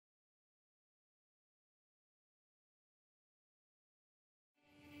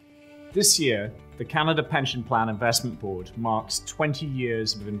This year, the Canada Pension Plan Investment Board marks 20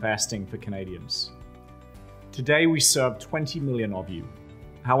 years of investing for Canadians. Today, we serve 20 million of you.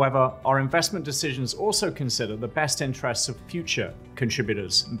 However, our investment decisions also consider the best interests of future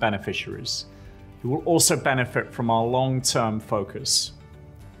contributors and beneficiaries, who will also benefit from our long-term focus.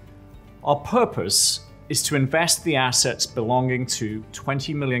 Our purpose is to invest the assets belonging to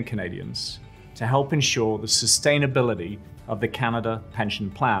 20 million Canadians to help ensure the sustainability of the Canada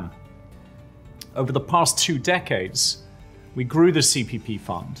Pension Plan. Over the past 2 decades, we grew the CPP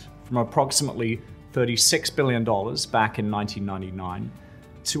fund from approximately $36 billion back in 1999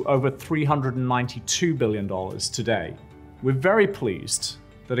 to over $392 billion today. We're very pleased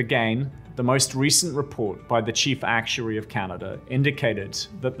that, again, the most recent report by the Chief Actuary of Canada indicated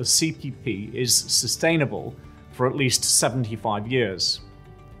that the CPP is sustainable for at least 75 years.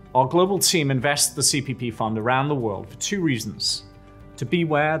 Our global team invests the CPP fund around the world for 2 reasons: to be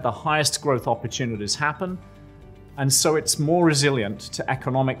where the highest growth opportunities happen, and so it's more resilient to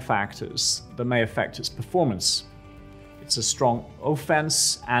economic factors that may affect its performance. It's a strong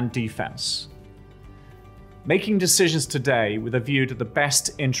offense and defense. Making decisions today with a view to the best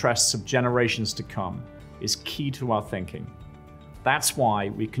interests of generations to come is key to our thinking. That's why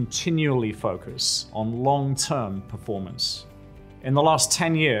we continually focus on long-term performance. In the last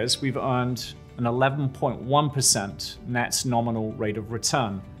 10 years, we've earned an 11.1% net nominal rate of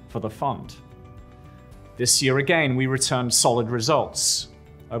return for the fund. This year again, we returned solid results.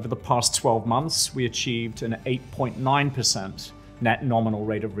 Over the past 12 months, we achieved an 8.9% net nominal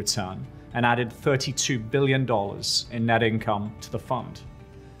rate of return and added $32 billion in net income to the fund.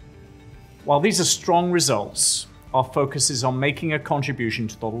 While these are strong results, our focus is on making a contribution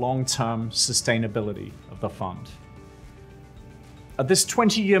to the long-term sustainability of the fund. At this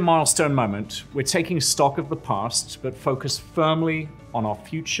 20-year milestone moment, we're taking stock of the past, but focus firmly on our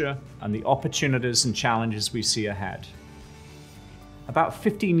future and the opportunities and challenges we see ahead. About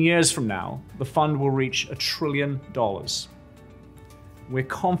 15 years from now, the fund will reach $1 trillion. We're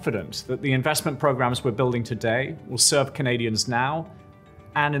confident that the investment programs we're building today will serve Canadians now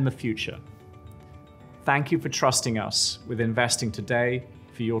and in the future. Thank you for trusting us with investing today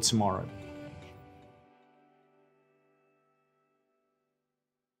for your tomorrow.